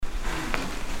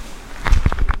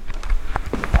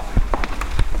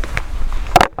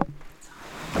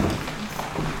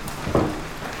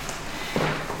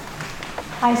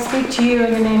I speak to you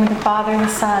in the name of the Father, and the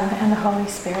Son, and the Holy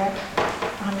Spirit.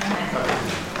 Amen.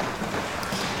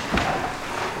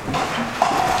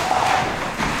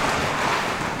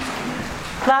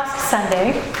 Last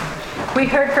Sunday, we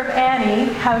heard from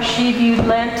Annie how she viewed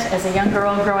Lent as a young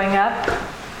girl growing up,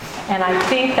 and I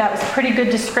think that was a pretty good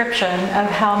description of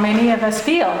how many of us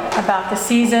feel about the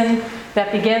season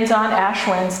that begins on Ash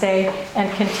Wednesday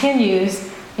and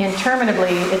continues interminably,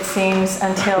 it seems,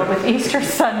 until with Easter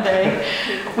Sunday,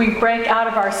 we break out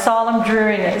of our solemn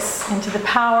dreariness into the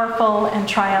powerful and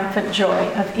triumphant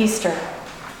joy of Easter.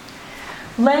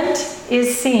 Lent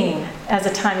is seen as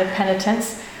a time of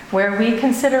penitence where we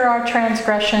consider our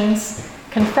transgressions,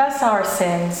 confess our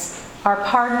sins, are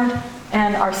pardoned,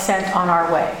 and are sent on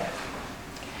our way.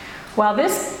 While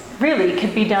this really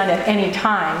could be done at any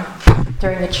time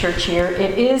during the church year,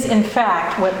 it is in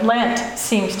fact what Lent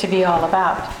seems to be all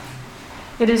about.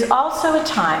 It is also a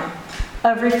time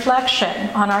of reflection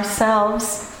on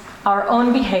ourselves, our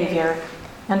own behavior,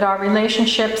 and our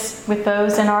relationships with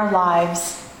those in our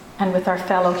lives and with our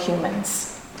fellow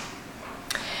humans.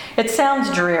 It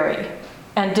sounds dreary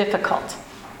and difficult.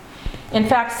 In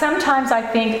fact, sometimes I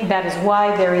think that is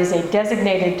why there is a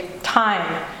designated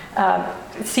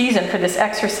season for this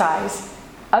exercise.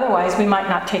 Otherwise, we might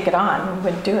not take it on. We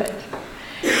wouldn't do it.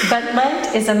 But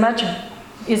Lent is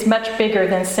much bigger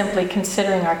than simply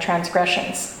considering our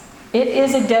transgressions. It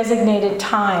is a designated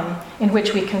time in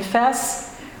which we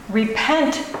confess,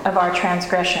 repent of our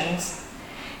transgressions,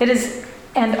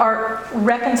 and are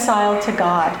reconciled to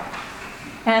God.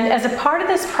 And as a part of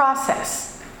this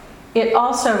process, it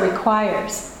also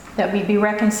requires that we be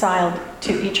reconciled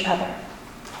to each other.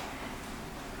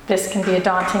 This can be a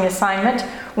daunting assignment,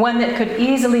 one that could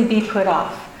easily be put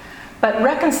off. But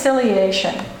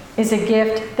reconciliation is a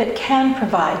gift that can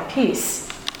provide peace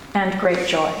and great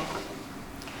joy.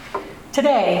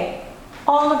 Today,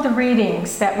 all of the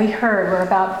readings that we heard were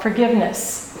about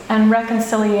forgiveness and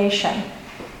reconciliation.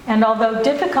 And although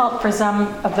difficult for some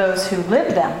of those who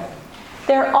live them,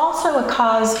 they're also a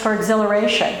cause for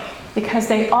exhilaration because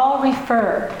they all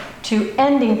refer to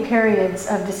ending periods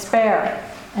of despair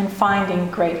and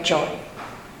finding great joy.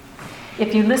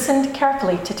 If you listened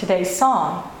carefully to today's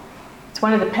psalm, it's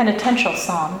one of the penitential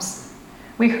psalms,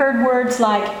 we heard words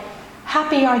like,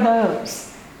 happy are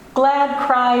those, glad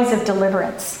cries of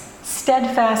deliverance,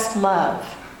 steadfast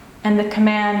love, and the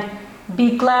command,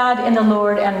 be glad in the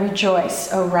Lord and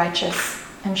rejoice, O righteous,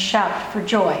 and shout for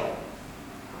joy.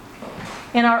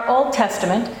 In our Old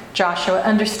Testament, Joshua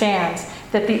understands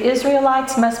that the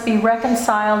Israelites must be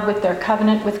reconciled with their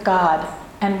covenant with God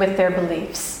and with their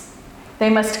beliefs.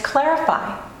 They must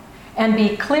clarify and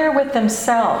be clear with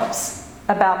themselves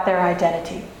about their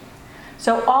identity.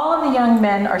 So all of the young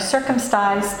men are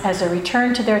circumcised as a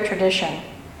return to their tradition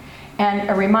and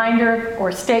a reminder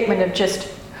or statement of just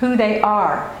who they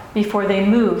are before they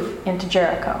move into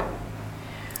Jericho.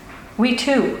 We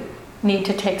too need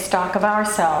to take stock of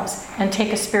ourselves and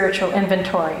take a spiritual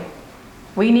inventory.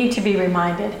 We need to be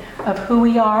reminded of who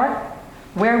we are,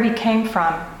 where we came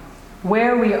from,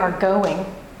 where we are going,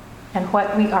 and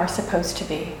what we are supposed to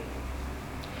be.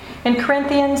 In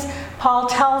Corinthians, Paul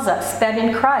tells us that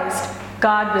in Christ,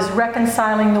 God was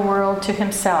reconciling the world to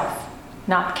himself,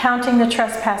 not counting the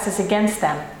trespasses against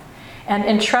them, and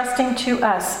entrusting to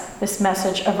us this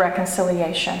message of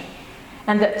reconciliation.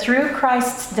 And that through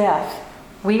Christ's death,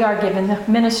 we are given the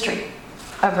ministry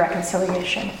of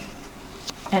reconciliation.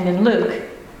 And in Luke,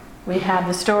 we have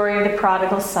the story of the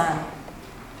prodigal son.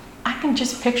 I can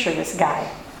just picture this guy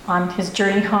on his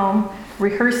journey home,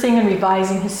 rehearsing and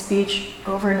revising his speech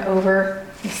over and over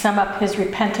to sum up his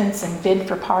repentance and bid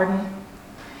for pardon.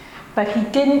 But he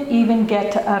didn't even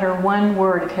get to utter one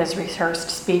word of his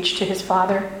rehearsed speech to his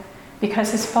father,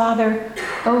 because his father,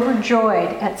 overjoyed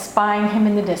at spying him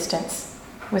in the distance,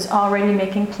 was already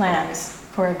making plans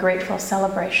for a grateful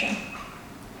celebration.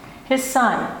 His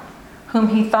son, whom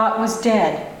he thought was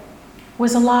dead,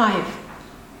 was alive.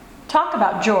 Talk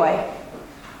about joy.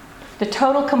 The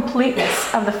total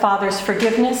completeness of the Father's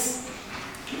forgiveness,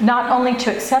 not only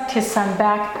to accept his son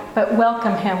back, but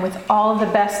welcome him with all of the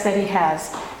best that he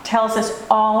has, tells us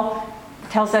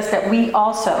that we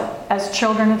also, as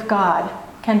children of God,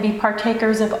 can be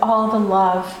partakers of all the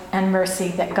love and mercy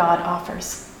that God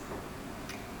offers.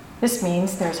 This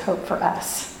means there's hope for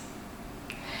us.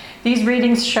 These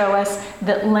readings show us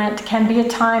that Lent can be a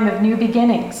time of new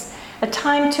beginnings, a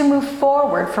time to move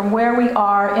forward from where we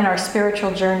are in our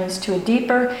spiritual journeys to a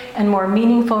deeper and more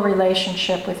meaningful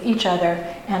relationship with each other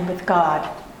and with God.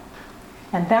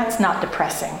 And that's not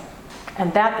depressing,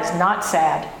 and that is not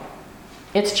sad.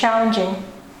 It's challenging,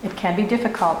 it can be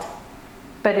difficult,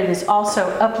 but it is also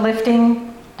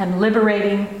uplifting and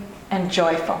liberating and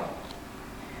joyful.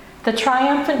 The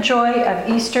triumphant joy of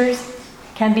Easter's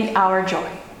can be our joy,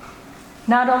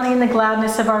 not only in the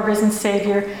gladness of our risen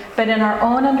Savior, but in our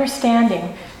own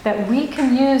understanding that we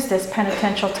can use this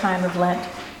penitential time of Lent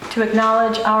to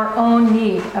acknowledge our own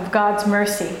need of God's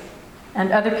mercy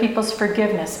and other people's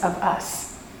forgiveness of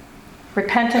us.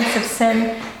 Repentance of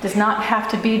sin does not have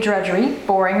to be drudgery,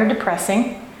 boring, or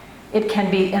depressing. It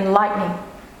can be enlightening,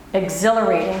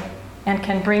 exhilarating, and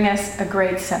can bring us a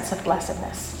great sense of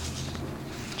blessedness.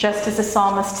 Just as the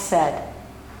psalmist said,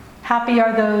 "Happy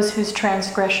are those whose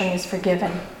transgression is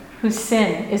forgiven, whose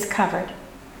sin is covered."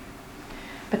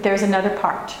 But there's another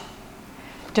part.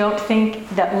 Don't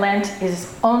think that Lent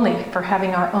is only for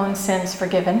having our own sins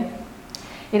forgiven.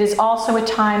 It is also a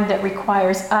time that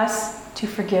requires us to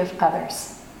forgive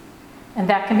others. And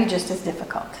that can be just as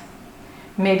difficult,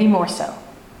 maybe more so.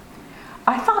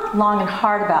 I thought long and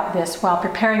hard about this while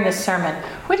preparing this sermon.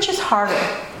 Which is harder,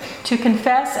 to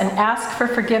confess and ask for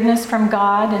forgiveness from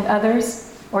God and others,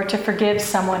 or to forgive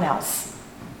someone else?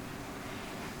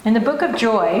 In the Book of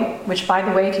Joy, which, by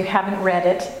the way, if you haven't read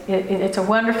it, it's a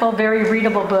wonderful, very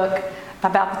readable book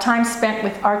about the time spent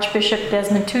with Archbishop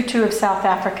Desmond Tutu of South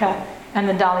Africa and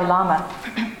the Dalai Lama.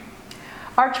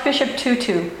 Archbishop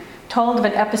Tutu told of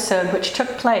an episode which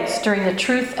took place during the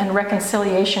Truth and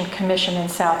Reconciliation Commission in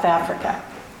South Africa.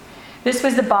 This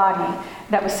was the body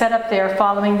that was set up there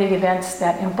following the events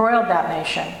that embroiled that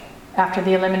nation after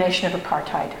the elimination of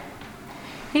apartheid.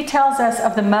 He tells us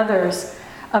of the mothers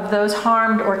of those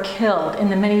harmed or killed in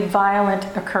the many violent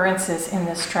occurrences in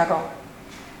this struggle.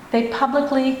 They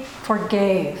publicly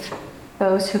forgave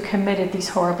those who committed these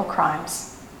horrible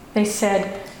crimes. They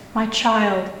said, "My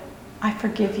child, I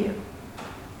forgive you."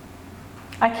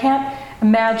 I can't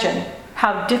imagine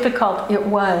how difficult it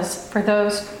was for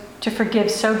those to forgive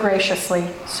so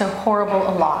graciously so horrible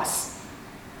a loss.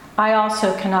 I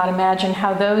also cannot imagine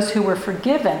how those who were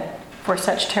forgiven for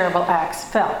such terrible acts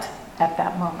felt at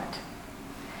that moment.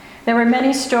 There were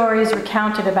many stories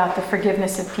recounted about the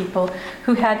forgiveness of people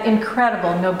who had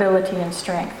incredible nobility and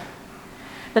strength.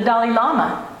 The Dalai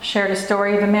Lama shared a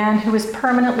story of a man who was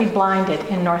permanently blinded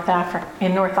in North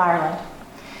Ireland.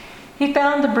 He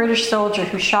found the British soldier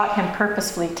who shot him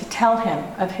purposefully to tell him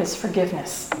of his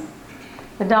forgiveness.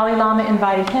 The Dalai Lama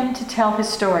invited him to tell his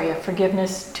story of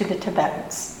forgiveness to the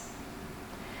Tibetans.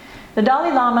 The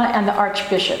Dalai Lama and the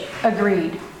Archbishop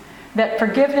agreed that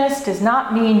forgiveness does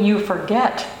not mean you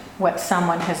forget what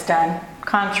someone has done,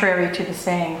 contrary to the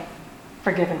saying,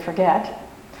 "Forgive and forget."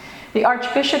 The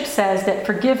Archbishop says that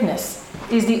forgiveness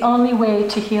is the only way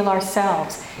to heal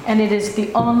ourselves, and it is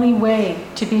the only way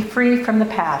to be free from the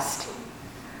past.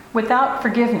 Without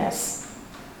forgiveness,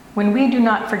 when we do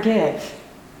not forgive,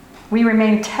 we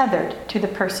remain tethered to the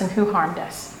person who harmed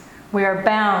us. We are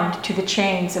bound to the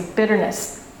chains of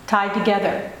bitterness, tied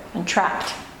together and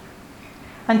trapped.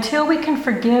 Until we can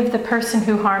forgive the person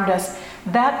who harmed us,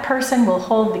 that person will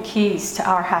hold the keys to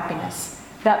our happiness.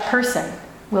 That person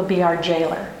will be our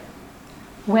jailer.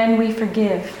 When we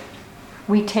forgive,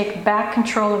 we take back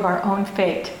control of our own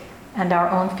fate and our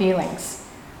own feelings.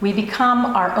 We become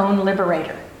our own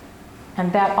liberator.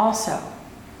 And that also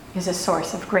is a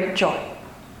source of great joy.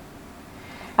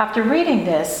 After reading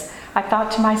this, I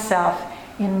thought to myself,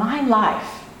 in my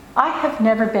life, I have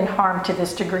never been harmed to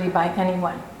this degree by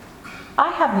anyone.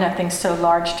 I have nothing so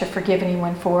large to forgive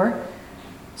anyone for.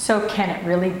 So can it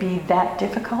really be that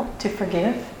difficult to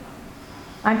forgive?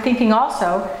 I'm thinking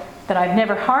also that I've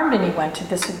never harmed anyone to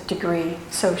this degree,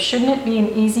 so shouldn't it be an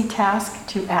easy task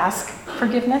to ask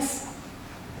forgiveness?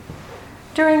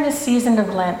 During this season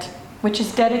of Lent, which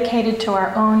is dedicated to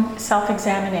our own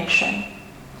self-examination,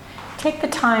 take the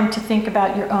time to think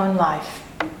about your own life.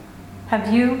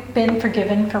 Have you been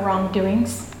forgiven for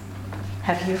wrongdoings?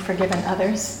 Have you forgiven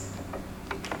others?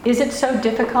 Is it so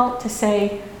difficult to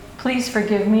say, "Please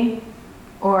forgive me,"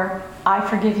 or "I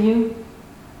forgive you"?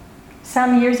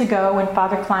 Some years ago, when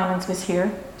Father Kleinens was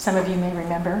here, some of you may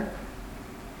remember,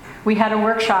 we had a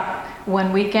workshop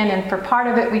one weekend, and for part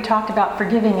of it, we talked about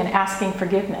forgiving and asking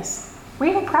forgiveness. We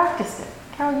even practiced it.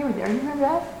 Carol, you were there. You remember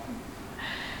that?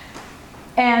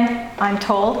 And I'm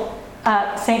told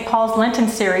St. Paul's Lenten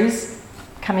series,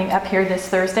 coming up here this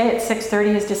Thursday at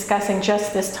 6:30, is discussing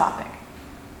just this topic.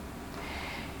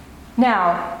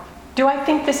 Now, do I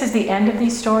think this is the end of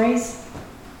these stories?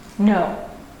 No.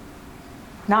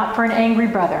 Not for an angry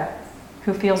brother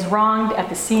who feels wronged at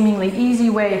the seemingly easy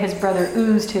way his brother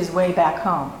oozed his way back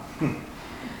home.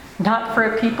 Not for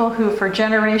a people who for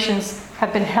generations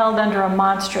have been held under a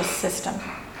monstrous system.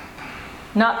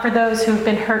 Not for those who've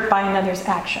been hurt by another's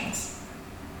actions.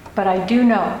 But I do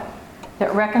know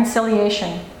that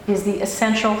reconciliation is the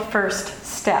essential first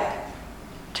step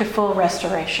to full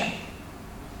restoration.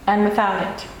 And without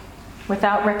it,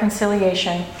 without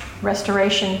reconciliation,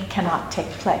 restoration cannot take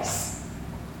place.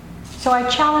 So I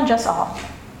challenge us all.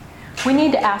 We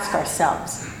need to ask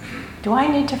ourselves, do I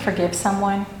need to forgive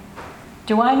someone?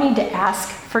 Do I need to ask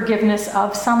forgiveness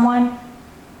of someone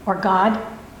or God?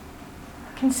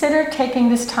 Consider taking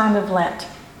this time of Lent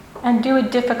and do a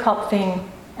difficult thing,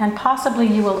 and possibly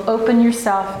you will open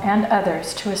yourself and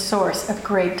others to a source of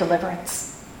great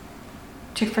deliverance.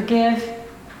 To forgive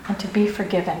and to be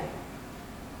forgiven.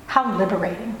 How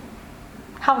liberating,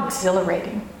 how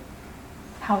exhilarating,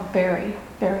 how very,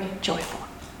 very joyful.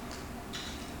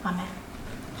 Amen.